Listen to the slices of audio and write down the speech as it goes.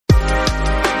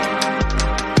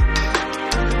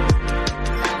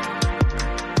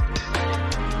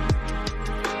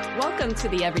Welcome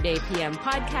to the Everyday PM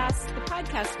podcast, the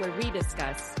podcast where we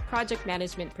discuss project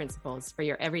management principles for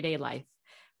your everyday life.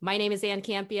 My name is Ann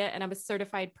Campia, and I'm a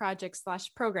certified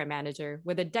project/program manager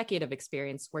with a decade of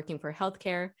experience working for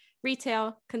healthcare,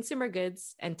 retail, consumer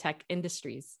goods, and tech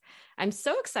industries. I'm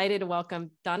so excited to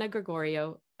welcome Donna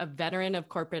Gregorio, a veteran of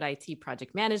corporate IT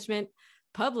project management,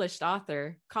 published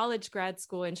author, college grad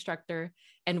school instructor,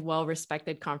 and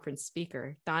well-respected conference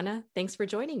speaker. Donna, thanks for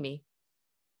joining me.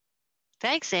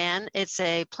 Thanks, Ann. It's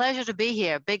a pleasure to be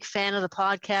here. Big fan of the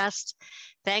podcast.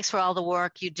 Thanks for all the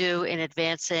work you do in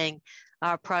advancing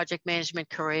our project management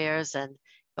careers, and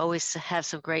always have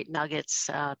some great nuggets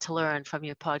to learn from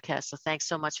your podcast. So thanks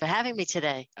so much for having me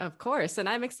today. Of course. And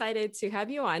I'm excited to have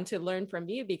you on to learn from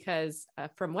you because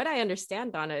from what I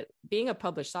understand, Donna, being a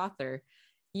published author,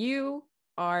 you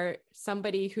are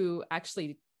somebody who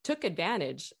actually took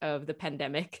advantage of the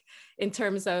pandemic in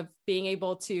terms of being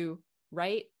able to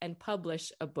write and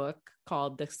publish a book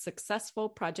called The Successful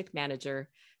Project Manager,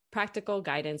 Practical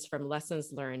Guidance from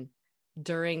Lessons Learned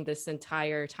during this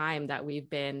entire time that we've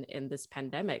been in this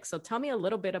pandemic. So tell me a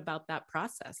little bit about that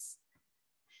process.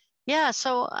 Yeah,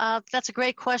 so that's a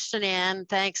great question, Ann.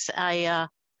 Thanks. I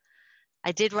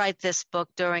did write this book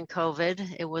during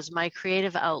COVID. It was my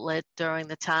creative outlet during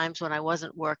the times when I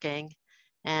wasn't working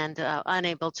and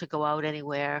unable to go out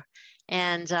anywhere.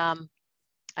 And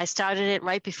I started it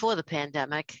right before the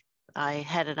pandemic. I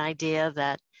had an idea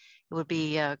that it would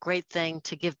be a great thing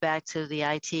to give back to the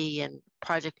IT and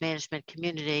project management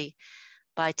community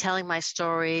by telling my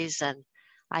stories. And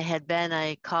I had been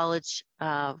a college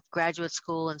graduate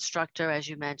school instructor, as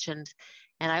you mentioned,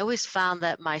 and I always found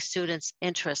that my students'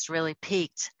 interest really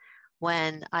peaked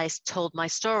when I told my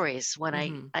stories, when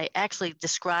I actually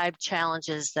described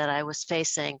challenges that I was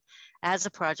facing as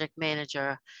a project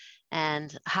manager,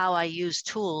 and how I use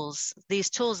tools, these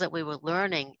tools that we were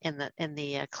learning in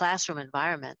the classroom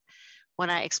environment. When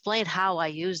I explained how I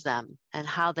use them and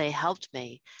how they helped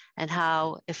me, and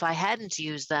how if I hadn't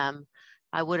used them,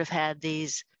 I would have had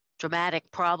these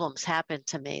dramatic problems happen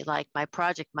to me, like my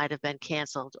project might have been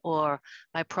canceled, or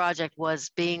my project was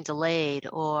being delayed,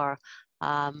 or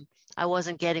I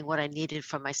wasn't getting what I needed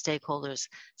from my stakeholders.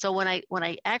 So when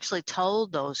I actually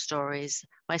told those stories,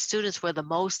 my students were the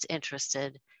most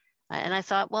interested. And I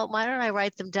thought, well, why don't I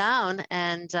write them down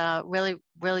and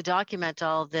really document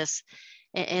all of this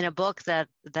in a book that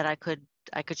I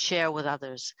could share with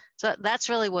others. So that's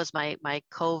really was my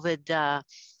COVID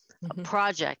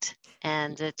project,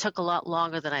 and it took a lot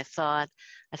longer than I thought.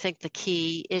 I think the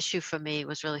key issue for me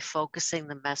was really focusing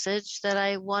the message that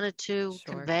I wanted to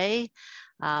convey.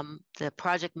 The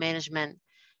project management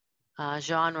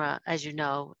genre, as you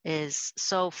know, is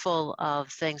so full of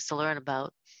things to learn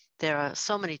about. There are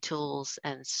so many tools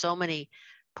and so many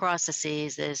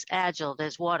processes. There's agile,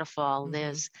 there's waterfall,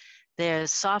 there's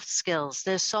soft skills.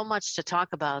 There's so much to talk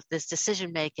about. There's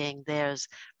decision making, there's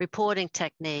reporting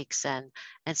techniques and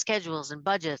schedules and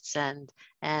budgets and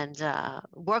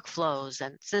workflows,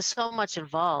 and there's so much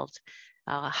involved.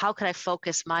 How could I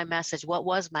focus my message? What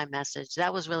was my message?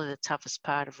 That was really the toughest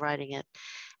part of writing it.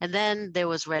 And then there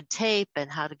was red tape and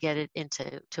how to get it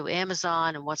to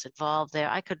Amazon and what's involved there.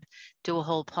 I could do a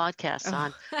whole podcast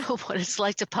on what it's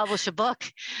like to publish a book.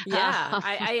 Yeah,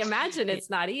 I imagine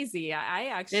it's not easy.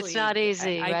 It's not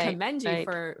easy. I commend you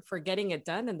for getting it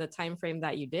done in the time frame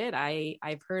that you did.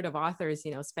 I've heard of authors,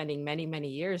 spending many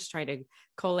years trying to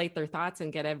collate their thoughts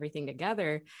and get everything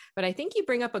together. But I think you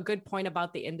bring up a good point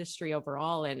about the industry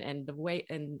overall and the way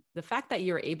and the fact that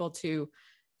you're able to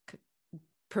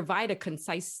provide a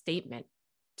concise statement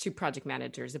to project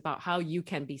managers about how you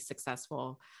can be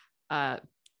successful,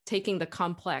 taking the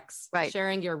complex,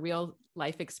 sharing your real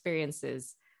life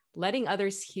experiences, letting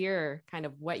others hear kind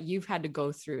of what you've had to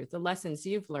go through, the lessons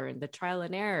you've learned, the trial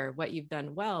and error, what you've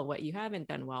done well, what you haven't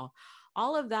done well.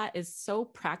 All of that is so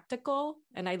practical.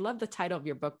 And I love the title of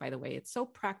your book, by the way. It's so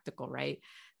practical, right?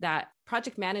 That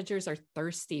project managers are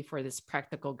thirsty for this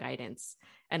practical guidance,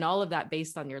 and all of that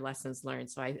based on your lessons learned.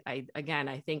 So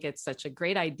I think it's such a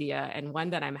great idea, and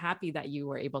one that I'm happy that you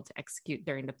were able to execute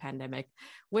during the pandemic.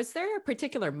 Was there a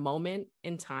particular moment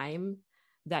in time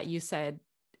that you said,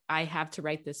 I have to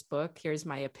write this book? Here's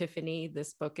my epiphany.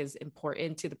 This book is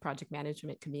important to the project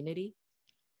management community.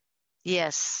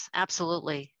 Yes,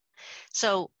 absolutely.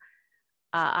 So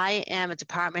I am a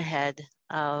department head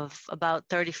of about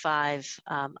 35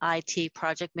 IT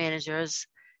project managers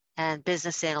and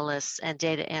business analysts and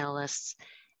data analysts.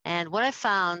 And what I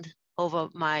found over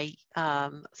my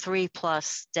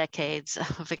 3+ decades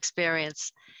of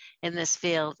experience in this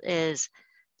field is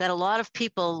that a lot of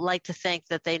people like to think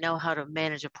that they know how to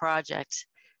manage a project,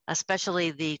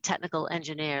 especially the technical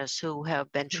engineers who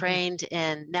have been trained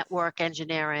in network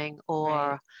engineering,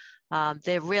 or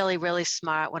they're really, really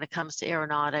smart when it comes to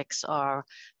aeronautics or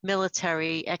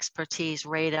military expertise,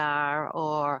 radar,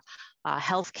 or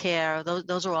healthcare.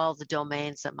 Those are all the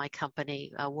domains that my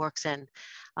company works in,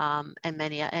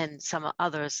 and some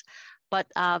others. But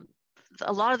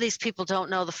a lot of these people don't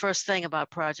know the first thing about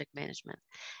project management.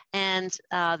 And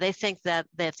they think that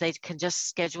if they can just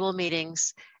schedule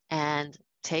meetings and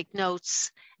take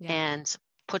notes and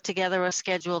put together a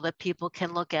schedule that people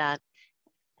can look at,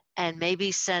 and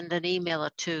maybe send an email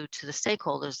or two to the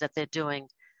stakeholders, that they're doing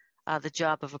the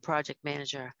job of a project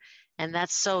manager. And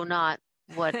that's so not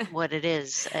what it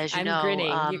is, as you I'm know.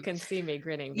 grinning. You can see me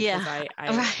grinning because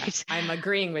Right. I'm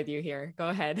agreeing with you here. Go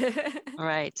ahead.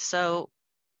 Right. So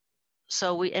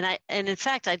in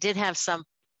fact, I did have some,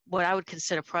 what I would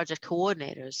consider project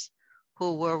coordinators,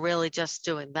 who were really just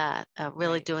doing that,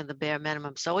 really doing the bare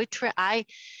minimum. So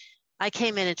I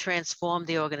came in and transformed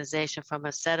the organization from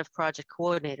a set of project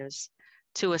coordinators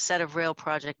to a set of real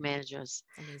project managers.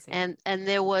 Amazing. And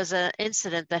there was an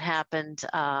incident that happened.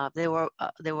 There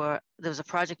was a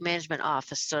project management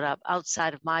office stood up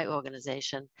outside of my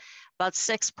organization. About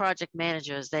 6 project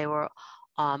managers. They were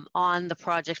on the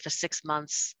project for 6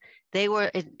 months. They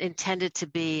were intended to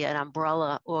be an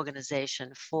umbrella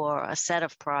organization for a set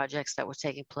of projects that were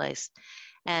taking place.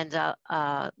 And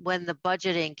when the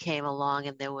budgeting came along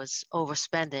and there was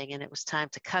overspending and it was time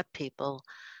to cut people,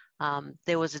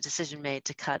 there was a decision made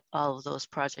to cut all of those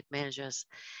project managers.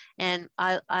 And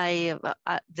I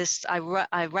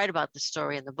write about this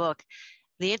story in the book.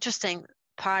 The interesting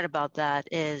part about that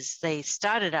is they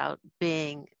started out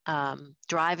being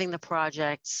driving the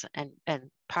projects and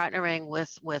partnering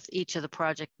with each of the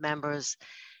project members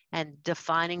and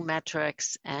defining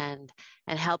metrics and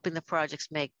helping the projects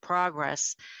make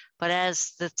progress. But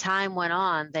as the time went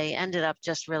on, they ended up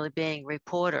just really being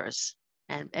reporters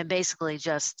and basically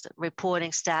just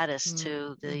reporting status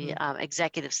to the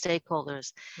executive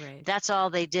stakeholders. Right. That's all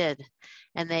they did.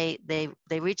 And they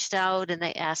reached out and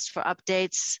they asked for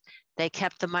updates. They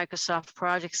kept the Microsoft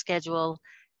project schedule,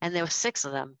 and there were 6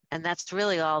 of them, and that's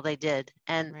really all they did.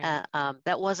 And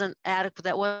that wasn't adequate.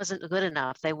 That wasn't good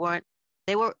enough. They were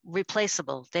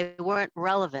replaceable. They weren't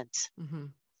relevant.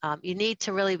 You need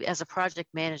to really, as a project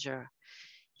manager,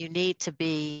 you need to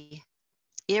be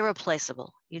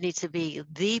irreplaceable. You need to be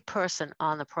the person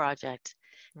on the project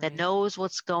that knows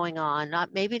what's going on,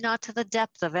 maybe not to the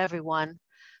depth of everyone,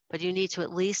 but you need to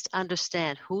at least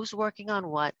understand who's working on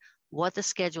what the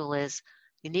schedule is.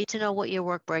 You need to know what your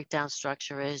work breakdown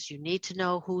structure is. You need to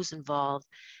know who's involved.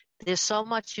 There's so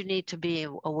much you need to be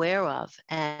aware of.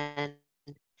 And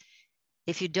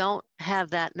if you don't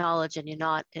have that knowledge and you're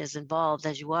not as involved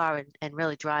as you are and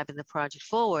really driving the project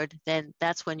forward, then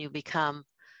that's when you become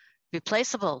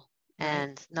replaceable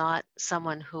and not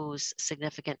someone who's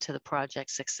significant to the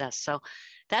project's success. So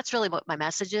that's really what my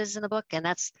message is in the book. And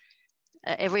that's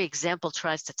every example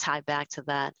tries to tie back to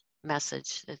that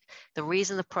message. The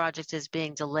reason the project is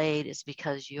being delayed is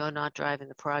because you're not driving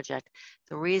the project.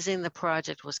 The reason the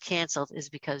project was canceled is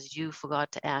because you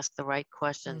forgot to ask the right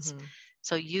questions.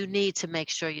 So you need to make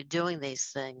sure you're doing these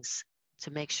things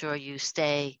to make sure you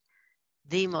stay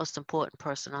the most important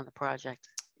person on the project.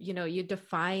 You know, you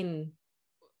define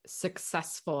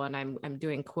successful, and I'm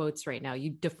doing quotes right now.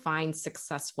 You define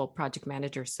successful project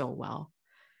manager so well.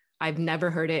 I've never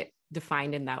heard it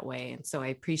defined in that way. And so I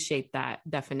appreciate that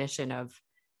definition of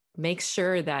make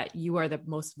sure that you are the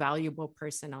most valuable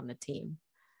person on the team,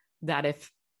 that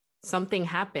if something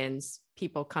happens,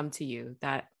 people come to you,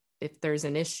 that if there's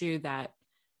an issue that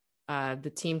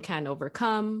the team can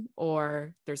overcome,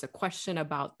 or there's a question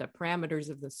about the parameters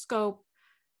of the scope,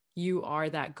 you are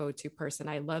that go-to person.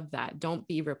 I love that. Don't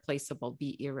be replaceable,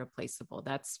 be irreplaceable.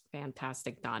 That's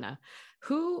fantastic, Donna.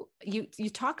 Who you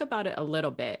talk about it a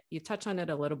little bit, you touch on it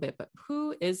a little bit, but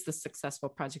who is the successful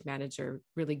project manager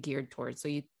really geared towards? So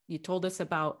you told us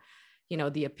about,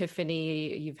 the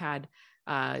epiphany you've had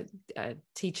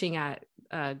teaching at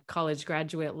college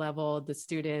graduate level, the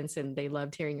students, and they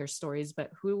loved hearing your stories,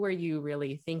 but who were you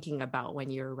really thinking about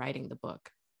when you were writing the book?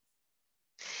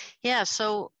 Yeah.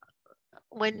 So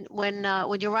when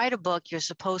you write a book, you're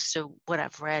supposed to, what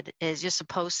I've read is you're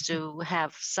supposed to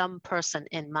have some person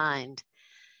in mind,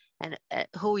 and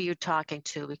who are you talking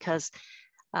to? Because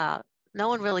no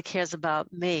one really cares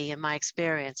about me in my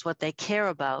experience. What they care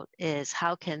about is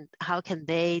how can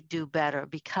they do better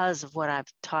because of what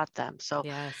I've taught them. So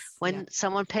when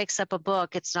someone picks up a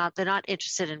book, they're not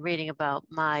interested in reading about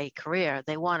my career.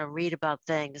 They want to read about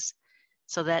things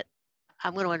so that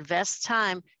I'm going to invest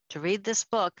time to read this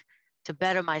book to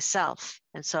better myself.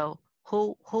 And so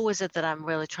who is it that I'm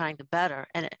really trying to better?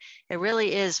 And it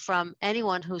really is from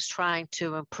anyone who's trying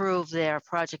to improve their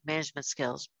project management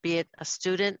skills, be it a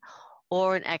student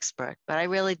or an expert. But I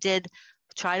really did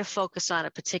try to focus on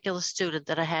a particular student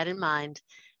that I had in mind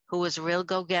who was a real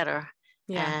go-getter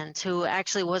Yeah. and who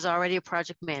actually was already a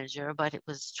project manager, but it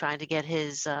was trying to get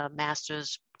his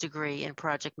master's degree in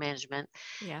project management.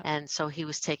 Yeah. And so he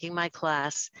was taking my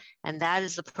class, and that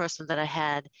is the person that I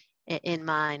had in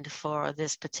mind for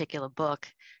this particular book,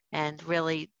 and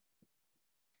really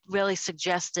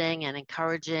suggesting and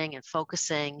encouraging and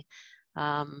focusing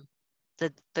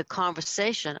the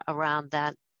conversation around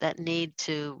that need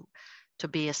to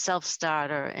be a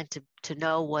self-starter and to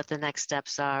know what the next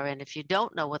steps are. And if you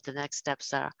don't know what the next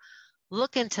steps are,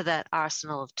 look into that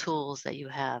arsenal of tools that you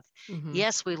have. Mm-hmm.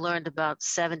 Yes, we learned about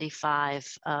 75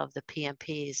 of the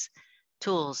PMP's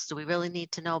tools. Do we really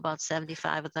need to know about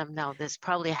 75 of them? No, there's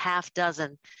probably a half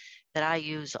dozen that I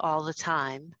use all the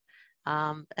time,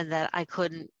 and that I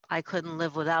couldn't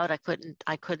live without.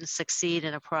 I couldn't succeed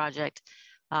in a project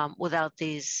without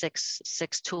these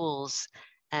six tools.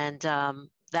 And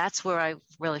that's where I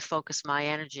really focus my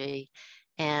energy.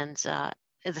 And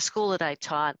the school that I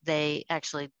taught, they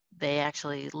actually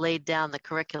laid down the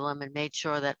curriculum and made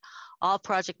sure that all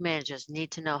project managers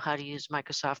need to know how to use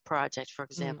Microsoft Project, for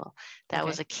example. That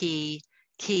was a key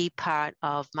part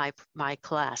of my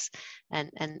class. And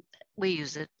we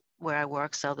use it where I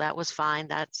work, so that was fine.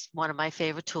 That's one of my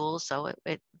favorite tools, so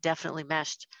it definitely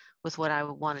meshed with what I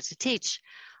wanted to teach.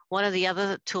 One of the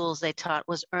other tools they taught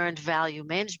was earned value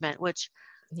management, which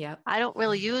I don't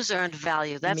really use earned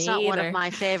value. That's not one of my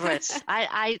favorites.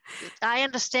 I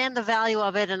understand the value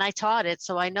of it, and I taught it,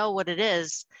 so I know what it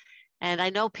is. And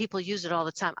I know people use it all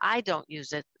the time. I don't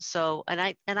use it. So, and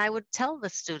I would tell the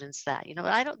students that,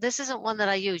 this isn't one that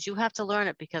I use. You have to learn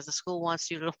it because the school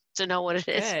wants you to know what it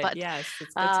is. Good. But yes,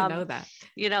 it's good to know that.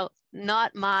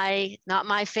 Not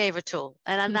my favorite tool.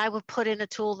 And I would put in a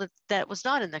tool that was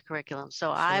not in the curriculum.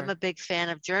 So I'm a big fan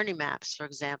of journey maps, for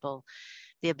example.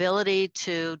 The ability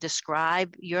to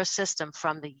describe your system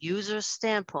from the user's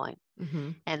standpoint,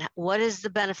 and what is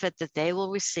the benefit that they will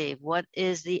receive, what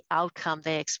is the outcome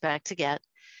they expect to get,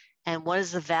 and what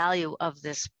is the value of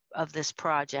this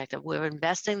project. We're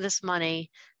investing this money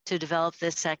to develop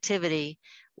this activity.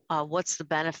 What's the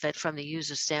benefit from the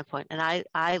user standpoint? And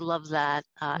I love that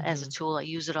as a tool. I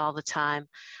use it all the time.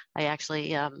 I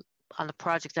actually, on the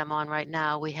project I'm on right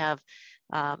now, we have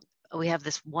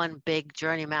this one big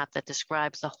journey map that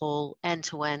describes the whole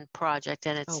end-to-end project.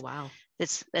 And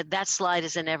that slide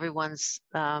is in everyone's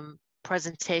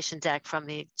presentation deck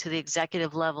to the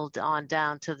executive level on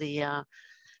down to the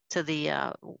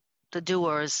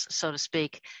doers, so to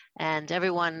speak. And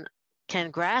everyone can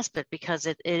grasp it because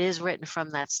it is written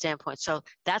from that standpoint. So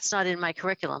that's not in my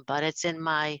curriculum, but it's in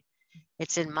my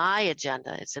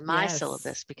agenda. It's in my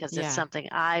syllabus because it's something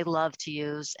I love to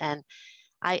use. And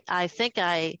I think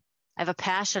I have a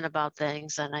passion about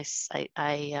things, and I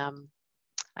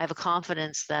have a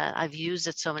confidence that I've used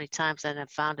it so many times and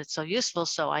have found it so useful.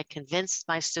 So I convinced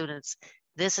my students,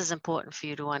 this is important for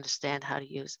you to understand how to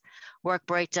use. Work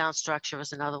breakdown structure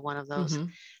is another one of those.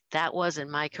 That was in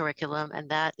my curriculum, and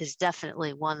that is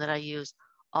definitely one that I use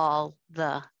all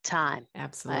the time.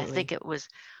 Absolutely. I think it was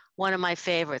one of my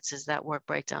favorites, is that work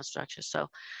breakdown structure. So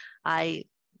I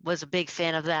was a big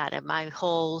fan of that, and my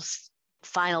whole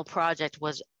final project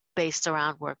was based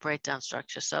around work breakdown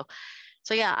structure. So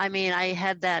yeah, I mean, I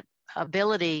had that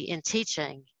ability in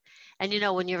teaching. And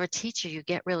when you're a teacher, you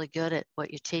get really good at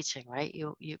what you're teaching, right?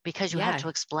 Because you have to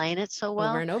explain it so well.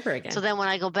 Over and over again. So then when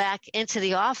I go back into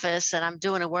the office and I'm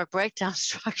doing a work breakdown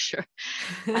structure,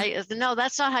 no,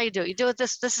 that's not how you do it. You do it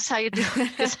this is how you do it,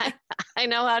 because I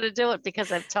know how to do it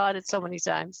because I've taught it so many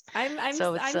times. I'm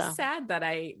sad that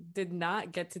I did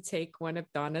not get to take one of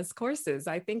Donna's courses.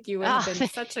 I think you would have been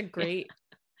such a great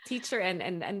teacher,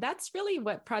 and that's really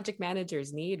what project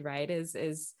managers need, right?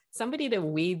 Is somebody to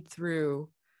weed through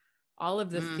all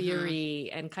of the theory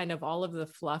and kind of all of the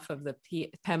fluff of the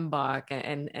PMBOK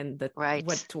and the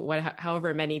what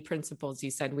however many principles you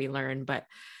said we learn, but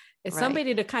it's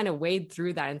somebody to kind of wade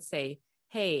through that and say,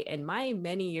 hey, in my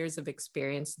many years of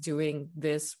experience doing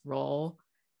this role,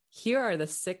 here are the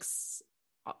 6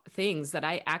 things that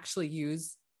I actually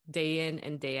use day in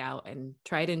and day out, and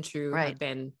tried and true have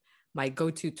been my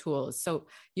go-to tools. So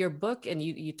your book, and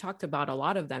you talked about a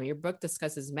lot of them, your book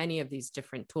discusses many of these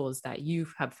different tools that you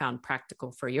have found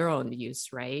practical for your own use,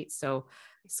 right? So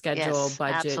schedule,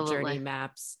 budget, absolutely. Journey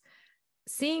maps.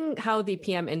 Seeing how the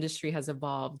PM industry has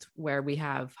evolved, where we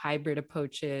have hybrid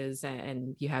approaches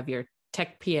and you have your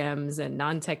tech PMs and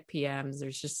non-tech PMs,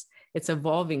 it's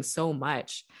evolving so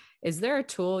much. Is there a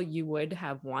tool you would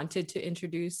have wanted to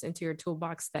introduce into your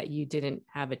toolbox that you didn't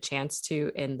have a chance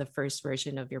to in the first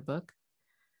version of your book?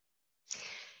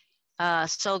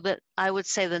 So that I would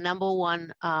say the number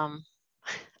one, I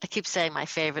keep saying my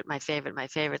favorite, my favorite, my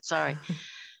favorite. Sorry.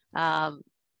 Um,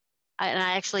 and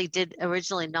I actually did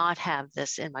originally not have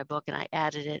this in my book, and I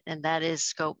added it, and that is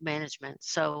scope management.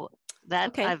 So that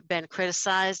Okay. I've been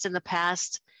criticized in the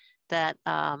past that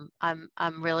I'm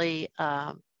really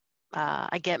I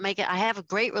have a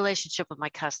great relationship with my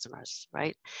customers,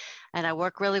 right? And I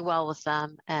work really well with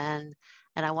them, and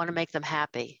I want to make them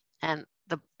happy. And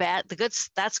the good,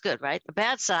 that's good, right? The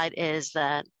bad side is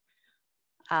that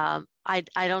I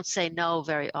don't say no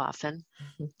very often.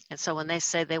 And so when they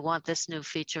say they want this new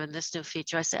feature and this new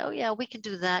feature, I say, oh yeah, we can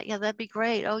do that. Yeah, that'd be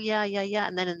great. Oh yeah, yeah, yeah.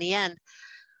 And then in the end,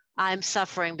 I'm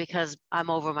suffering because I'm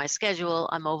over my schedule,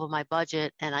 I'm over my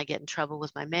budget, and I get in trouble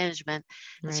with my management.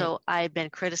 And Right. so I've been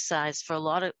criticized for a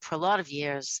lot of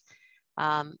years.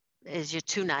 Is you're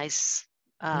too nice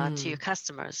to your Mm.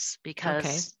 customers Okay.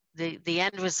 because the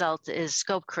end result is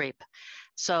scope creep.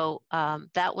 So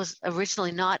that was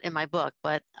originally not in my book,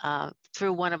 but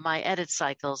through one of my edit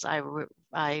cycles,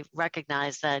 I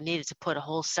recognized that I needed to put a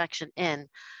whole section in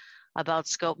about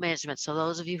scope management. So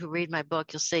those of you who read my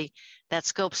book, you'll see that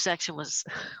scope section was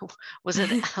was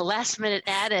a last minute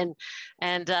add in,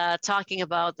 and talking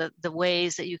about the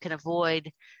ways that you can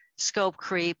avoid scope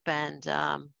creep. And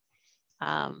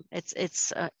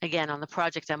it's again, on the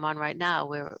project I'm on right now,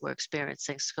 we're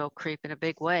experiencing scope creep in a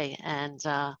big way, and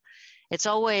it's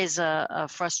always a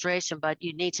frustration, but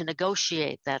you need to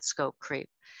negotiate that scope creep.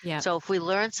 Yeah. So if we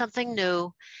learn something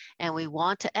new and we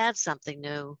want to add something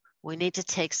new, we need to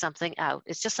take something out.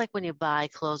 It's just like when you buy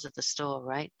clothes at the store,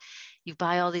 right? You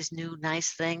buy all these new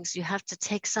nice things. You have to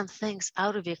take some things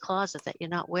out of your closet that you're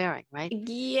not wearing, right?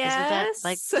 Isn't that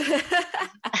like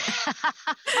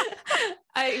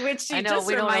Yes. Which I you know just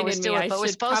we don't reminded always me do it, I but we're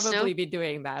should supposed to. probably be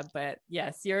doing that. But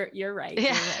yes, you're right.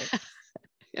 Yeah. You're right.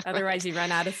 Otherwise, Right. you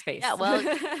run out of Yeah, space.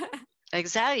 well,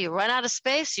 exactly. You run out of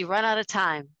space, you run out of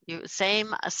time. You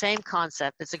same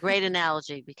concept. It's a great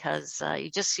analogy because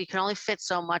you can only fit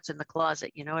so much in the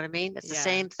closet. You know what I mean? It's the Yeah.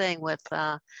 same thing with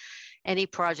any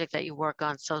project that you work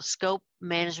on. So scope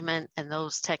management and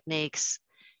those techniques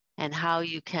and how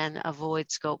you can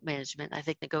avoid scope management. I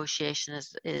think negotiation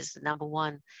is the number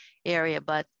one area,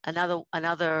 but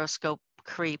another scope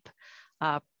creep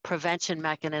prevention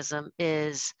mechanism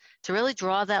is to really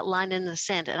draw that line in the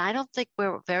sand. And I don't think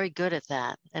we're very good at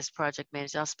that as project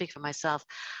managers. I'll speak for myself.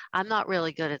 I'm not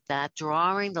really good at that,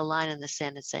 drawing the line in the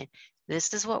sand and saying,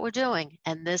 this is what we're doing,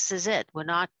 and this is it. We're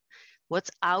not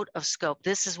what's out of scope.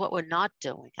 This is what we're not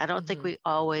doing. I don't think Hmm. we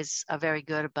always are very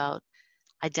good about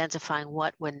identifying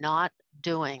what we're not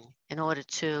doing in order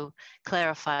to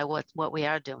clarify what we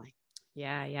are doing.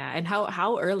 Yeah, yeah. And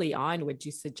how early on would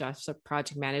you suggest a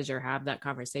project manager have that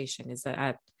conversation? Is that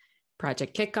at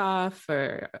project kickoff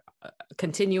or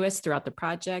continuous throughout the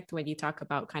project when you talk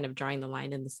about kind of drawing the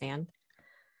line in the sand?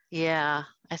 Yeah,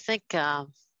 I think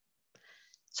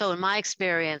so. In my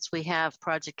experience, we have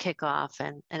project kickoff,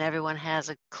 and everyone has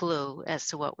a clue as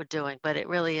to what we're doing, but it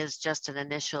really is just an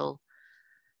initial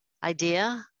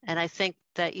idea. And I think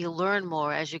that you learn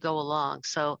more as you go along.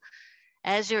 So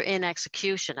as you're in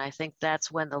execution, I think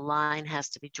that's when the line has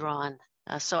to be drawn.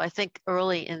 So I think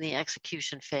early in the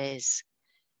execution phase,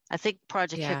 I think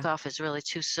project Yeah, kickoff is really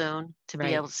too soon to be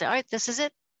able right. to say, all right, this is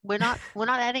it. We're not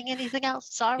adding anything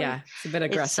else. Sorry. Yeah, it's a bit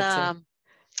It's aggressive too.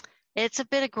 it's a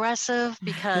bit aggressive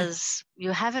because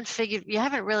you haven't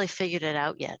really figured it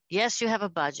out yet. Yes, you have a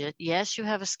budget. Yes, you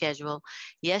have a schedule.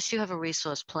 Yes, you have a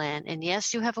resource plan. And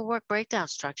yes, you have a work breakdown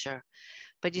structure,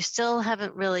 but you still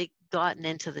haven't really gotten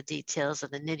into the details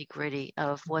of the nitty gritty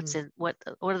of Mhm. what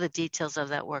are the details of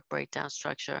that work breakdown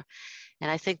structure.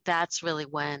 And I think that's really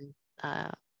when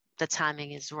the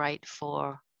timing is right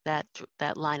for that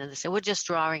line in the sand. We're just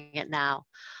drawing it now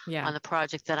Yeah, on the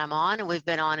project that I'm on, and we've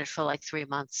been on it for like 3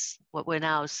 months. What we're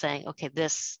now is saying, okay,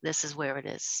 this is where it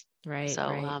is. right, So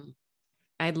right.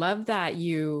 I love that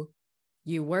you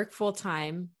work full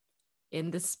time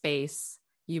in the space.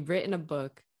 You've written a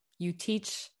book. You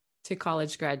teach to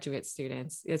college graduate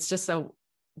students. It's just so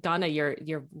Donna, your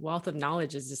wealth of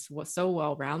knowledge is just so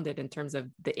well rounded in terms of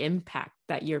the impact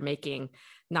that you're making,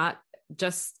 not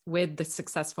just with the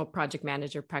successful project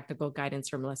manager practical guidance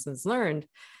from lessons learned,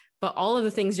 but all of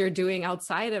the things you're doing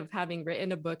outside of having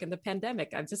written a book in the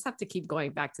pandemic. I just have to keep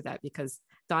going back to that because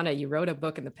Donna, you wrote a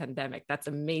book in the pandemic. That's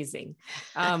amazing.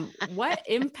 What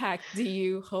impact do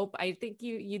you hope? I think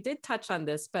you did touch on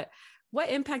this, but what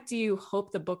impact do you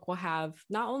hope the book will have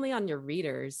not only on your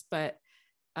readers, but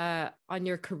on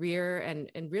your career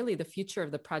and really the future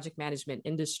of the project management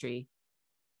industry?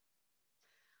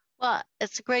 Well,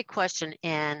 it's a great question,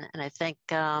 Anne, and I think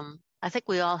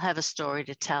we all have a story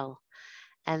to tell.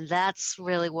 And that's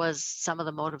really was some of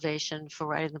the motivation for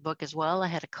writing the book as well. I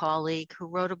had a colleague who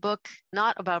wrote a book,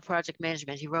 not about project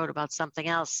management. He wrote about something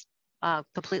else,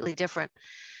 completely different.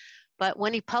 But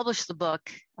when he published the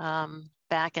book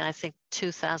back in, I think,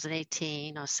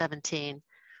 2018 or 17,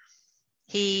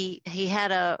 he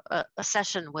had a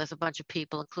session with a bunch of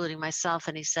people, including myself,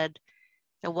 and he said,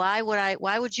 why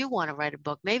would you want to write a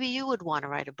book? Maybe you would want to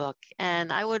write a book.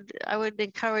 And I would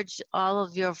encourage all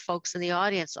of your folks in the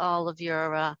audience, all of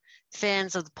your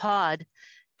fans of the pod,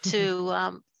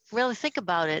 to really think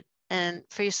about it and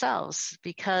for yourselves,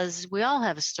 because we all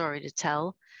have a story to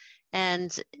tell.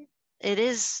 And it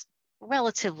is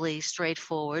relatively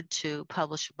straightforward to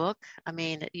publish a book. I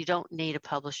mean, you don't need a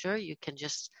publisher. You can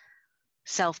just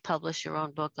self-publish your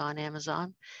own book on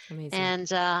Amazon. Amazing.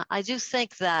 And I do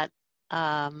think that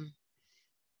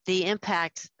the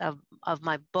impact of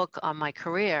my book on my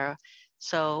career.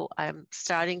 So I'm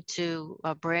starting to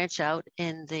branch out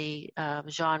in the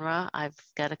genre. I've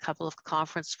got a couple of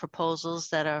conference proposals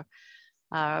that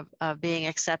are being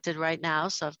accepted right now.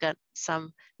 So I've got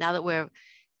some, now that we're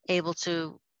able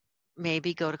to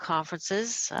maybe go to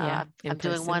conferences. I'm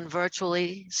doing one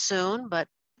virtually soon, but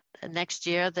next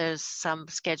year there's some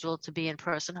scheduled to be in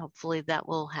person. Hopefully that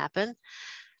will happen.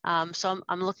 So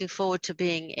I'm looking forward to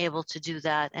being able to do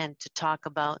that and to talk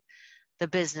about the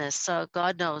business. So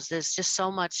God knows there's just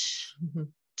so much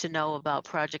to know about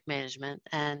project management.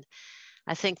 And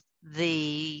I think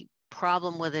the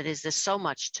problem with it is there's so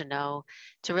much to know.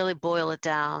 To really boil it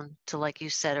down to, like you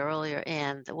said earlier,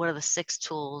 and what are the 6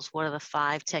 tools? What are the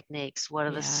 5 techniques? What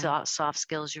are the soft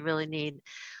skills you really need?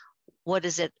 What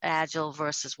is it, agile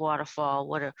versus waterfall?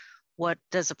 What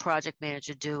does a project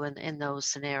manager do in those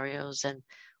scenarios? And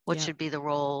what should be the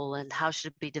role, and how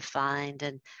should it be defined?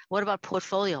 And what about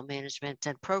portfolio management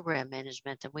and program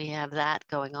management? And we have that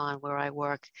going on where I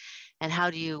work. And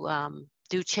how do you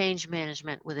do change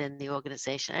management within the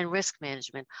organization, and risk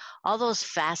management? All those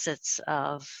facets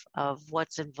of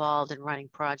what's involved in running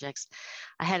projects.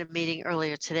 I had a meeting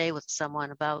earlier today with someone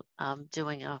about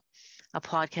doing a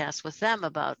podcast with them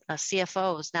about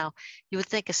CFOs. Now, you would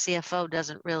think a CFO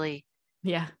doesn't really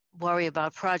worry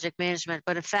about project management,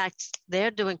 but in fact, they're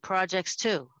doing projects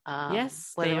too.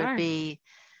 Yes, whether it be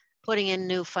putting in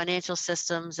new financial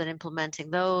systems and implementing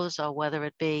those, or whether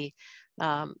it be,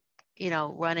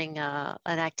 running an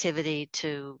activity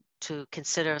to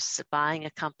consider buying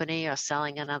a company or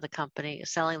selling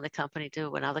the company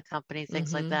to another company,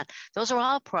 things like that. Those are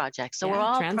all projects. So we're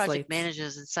all project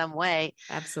managers in some way.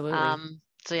 Absolutely.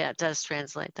 So yeah, it does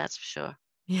translate. That's for sure.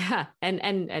 Yeah.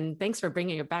 And thanks for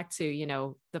bringing it back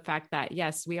to, the fact that,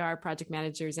 yes, we are project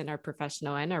managers in our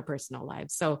professional and our personal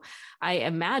lives. So I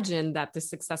imagine that the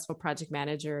successful project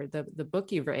manager, the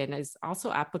book you've written, is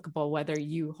also applicable whether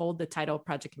you hold the title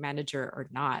project manager or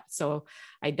not. So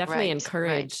I definitely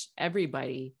encourage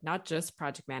everybody, not just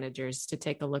project managers, to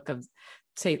take a look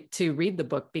to read the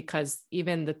book, because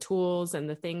even the tools and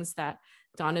the things that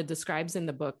Donna describes in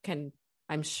the book can,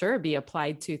 I'm sure, be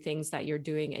applied to things that you're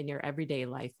doing in your everyday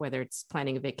life, whether it's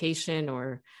planning a vacation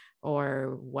or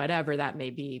whatever that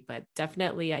may be. But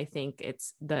definitely, I think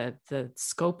it's the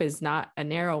scope is not a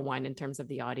narrow one in terms of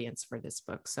the audience for this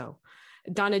book. So,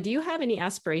 Donna, do you have any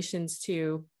aspirations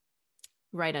to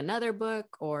write another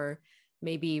book, or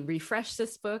maybe refresh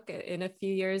this book in a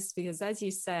few years? Because as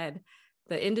you said,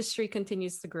 the industry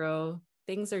continues to grow.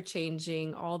 Things are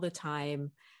changing all the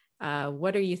time.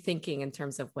 What are you thinking in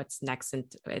terms of what's next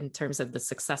in terms of the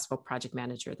successful project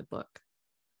manager of the book?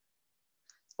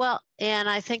 Well, and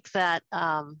I think that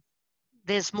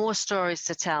there's more stories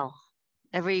to tell.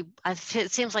 It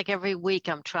seems like every week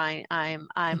I'm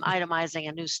itemizing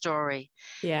a new story.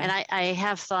 Yeah. And I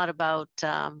have thought about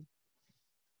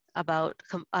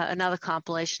another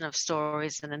compilation of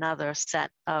stories and another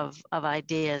set of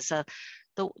ideas.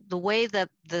 The way that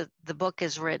the book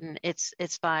is written,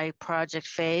 it's by project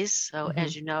phase. So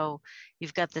as you know,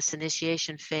 you've got this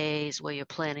initiation phase where you're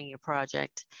planning your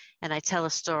project, and I tell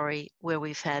a story where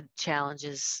we've had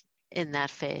challenges in that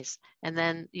phase. And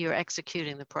then you're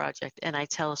executing the project, and I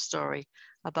tell a story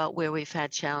about where we've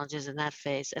had challenges in that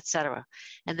phase, et cetera.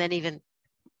 And then even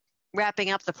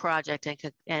wrapping up the project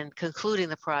and concluding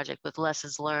the project with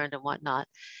lessons learned and whatnot.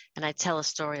 And I tell a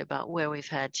story about where we've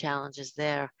had challenges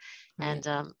there. Right.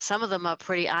 And some of them are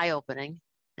pretty eye-opening,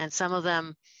 and some of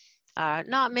them are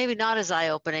maybe not as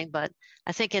eye-opening, but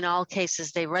I think in all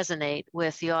cases they resonate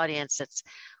with the audience. It's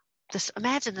just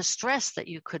imagine the stress that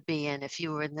you could be in if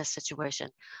you were in this situation.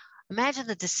 imagine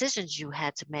the decisions you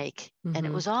had to make, and it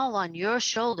Mm-hmm. was all on your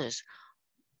shoulders.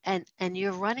 And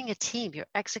you're running a team,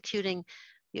 you're executing,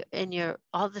 and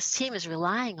all this team is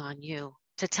relying on you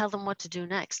to tell them what to do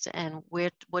next and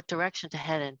what direction to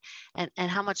head in,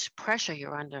 and how much pressure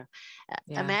you're under.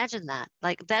 Yeah. Imagine that.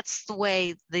 Like, that's the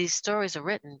way these stories are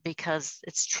written, because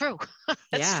it's true. It's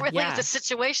Yeah. really the Yeah.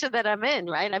 situation that I'm in,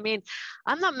 right? I mean,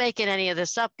 I'm not making any of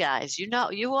this up, guys. You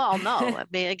all know. I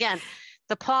mean, again,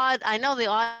 the pod, I know the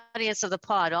audience of the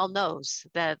pod all knows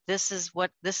that this is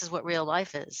what real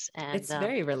life is. And It's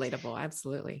very relatable.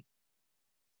 Absolutely.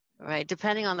 right,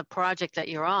 depending on the project that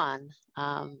you're on,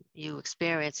 you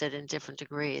experience it in different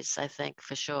degrees, I think,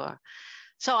 for sure.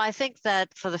 So I think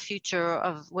that for the future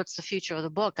of what's the future of the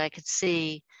book, I could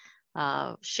see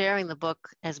sharing the book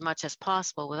as much as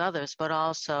possible with others, but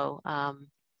also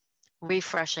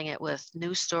refreshing it with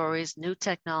new stories, new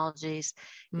technologies.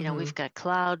 Mm-hmm.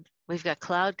 We've got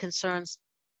cloud concerns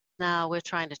now. We're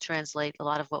trying to translate a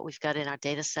lot of what we've got in our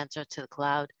data center to the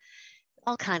cloud.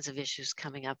 All kinds of issues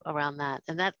coming up around that,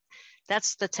 and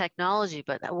that's the technology.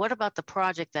 But what about the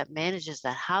project that manages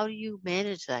that? How do you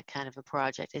manage that kind of a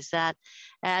project? Is that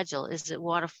agile? Is it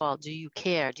waterfall? Do you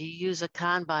care? Do you use a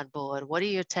Kanban board? What are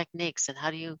your techniques, and how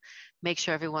do you make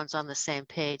sure everyone's on the same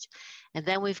page? And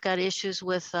then we've got issues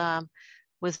with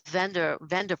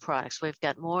vendor products. We've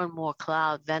got more and more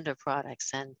cloud vendor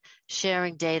products, and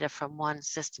sharing data from one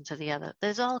system to the other.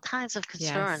 There's all kinds of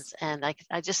Yes. concerns, and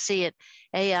I just see it.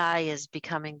 AI is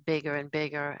becoming bigger and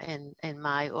bigger in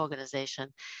my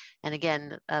organization. And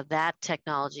again, that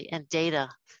technology and data,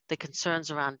 the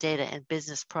concerns around data and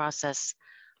business process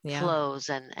Yeah. flows,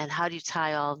 and how do you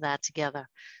tie all of that together?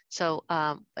 So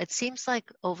it seems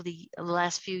like over the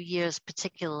last few years,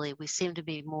 particularly, we seem to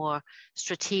be more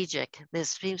strategic. There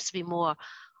seems to be more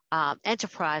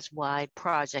enterprise-wide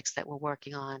projects that we're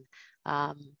working on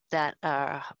that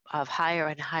are of higher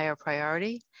and higher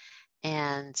priority,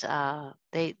 and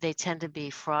they tend to be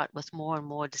fraught with more and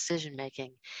more decision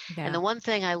making. And Yeah. the one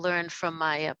thing I learned from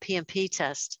my PMP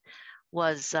test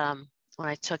was, when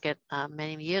I took it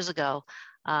many years ago,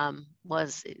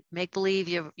 was make believe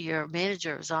your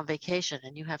manager is on vacation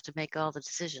and you have to make all the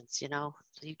decisions. So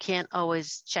you can't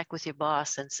always check with your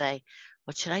boss and say,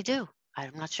 "What should I do?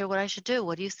 I'm not sure what I should do.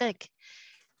 What do you think?"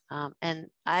 And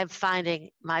I'm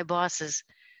finding my boss is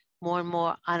more and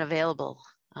more unavailable.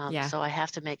 Yeah. So I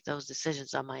have to make those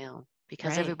decisions on my own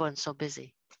because Right. everyone's so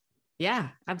busy.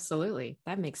 Yeah, absolutely.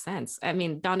 That makes sense. I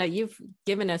mean, Donna, you've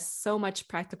given us so much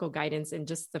practical guidance in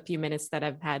just the few minutes that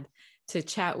I've had to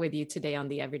chat with you today on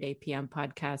the Everyday PM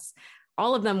podcast.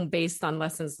 All of them based on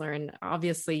lessons learned.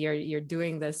 Obviously, you're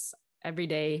doing this every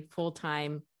day, full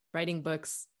time, writing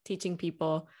books, teaching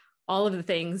people, all of the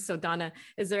things. So, Donna,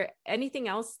 is there anything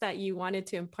else that you wanted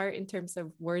to impart in terms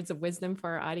of words of wisdom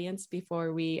for our audience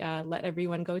before we let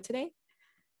everyone go today?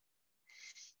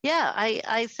 Yeah,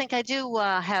 I think I do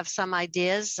have some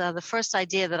ideas. The first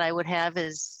idea that I would have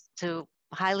is to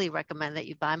highly recommend that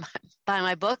you buy my buy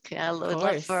my book. I Of would love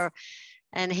course. for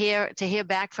and hear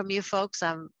back from you folks.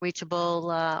 I'm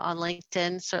reachable on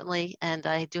LinkedIn certainly, and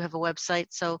I do have a website.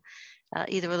 So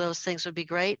either of those things would be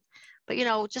great. But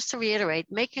just to reiterate,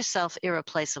 make yourself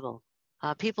irreplaceable.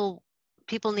 People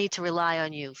need to rely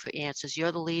on you for answers.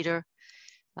 You're the leader.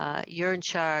 You're in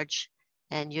charge,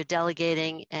 and you're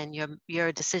delegating, and you're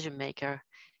a decision maker.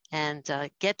 And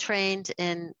get trained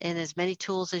in as many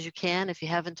tools as you can if you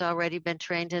haven't already been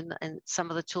trained in some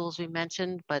of the tools we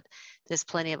mentioned, but there's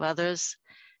plenty of others.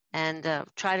 And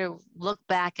try to look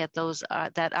back at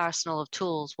that arsenal of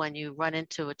tools when you run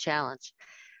into a challenge.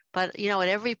 But at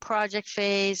every project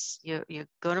phase, you're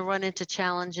going to run into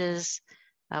challenges.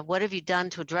 What have you done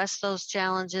to address those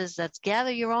challenges? Let's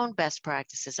gather your own best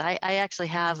practices. I actually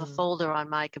have a Mm, folder on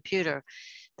my computer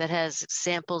that has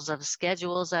samples of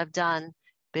schedules I've done,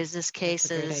 business that's a great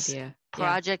cases, idea. Yeah.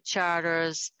 project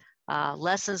charters,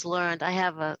 lessons learned. I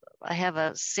have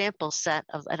a sample set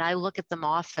of, and I look at them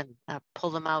often, pull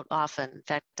them out often. In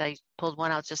fact, I pulled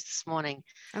one out just this morning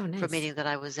Oh, for a nice. meeting that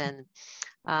I was in.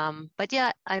 But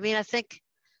yeah, I mean, I think,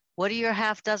 what are your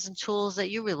half dozen tools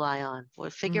that you rely on? Well,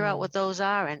 figure out Mm, what those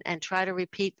are, and try to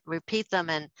repeat them,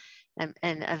 and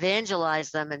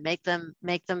evangelize them, and make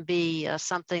them be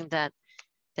something that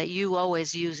you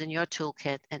always use in your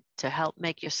toolkit, and to help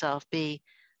make yourself be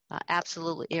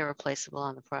absolutely irreplaceable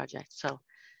on the project. So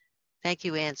thank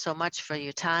you, Anne, so much for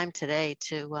your time today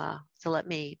to let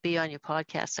me be on your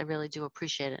podcast. I really do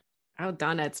appreciate it. oh,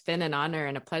 Donna, it's been an honor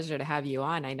and a pleasure to have you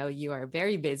on. I know you are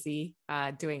very busy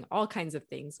doing all kinds of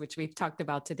things, which we've talked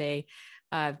about today.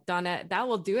 Donna, that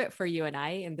will do it for you and I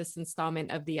in this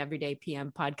installment of the Everyday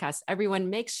PM podcast. Everyone,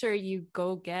 make sure you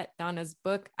go get Donna's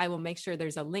book. I will make sure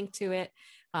there's a link to it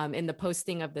in the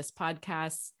posting of this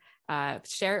podcast.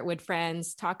 Share it with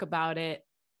friends, talk about it,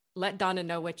 let Donna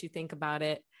know what you think about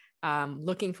it.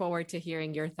 Looking forward to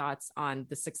hearing your thoughts on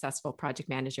the Successful Project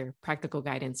Manager, practical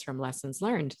guidance from lessons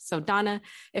learned. So Donna,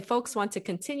 if folks want to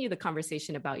continue the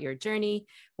conversation about your journey,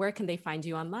 where can they find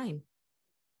you online?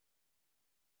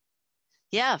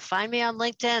 Yeah, find me on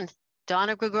LinkedIn,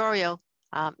 Donna Gregorio.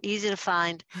 Easy to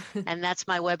find. And that's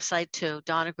my website too,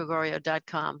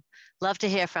 donnagregorio.com. Love to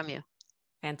hear from you.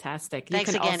 Fantastic.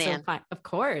 Thanks again, Ann. Of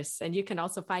course. And you can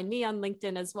also find me on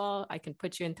LinkedIn as well. I can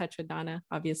put you in touch with Donna,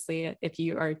 obviously, if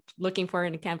you are looking for her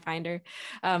and can't find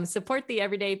her. Support the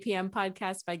Everyday PM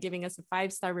podcast by giving us a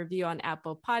 5-star review on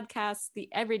Apple Podcasts. The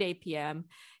Everyday PM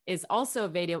is also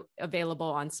available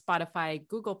on Spotify,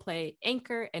 Google Play,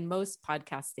 Anchor, and most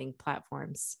podcasting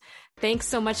platforms. Thanks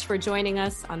so much for joining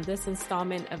us on this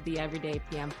installment of the Everyday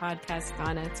PM podcast.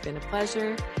 Donna, it's been a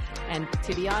pleasure. And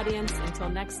to the audience, until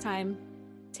next time,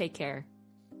 take care.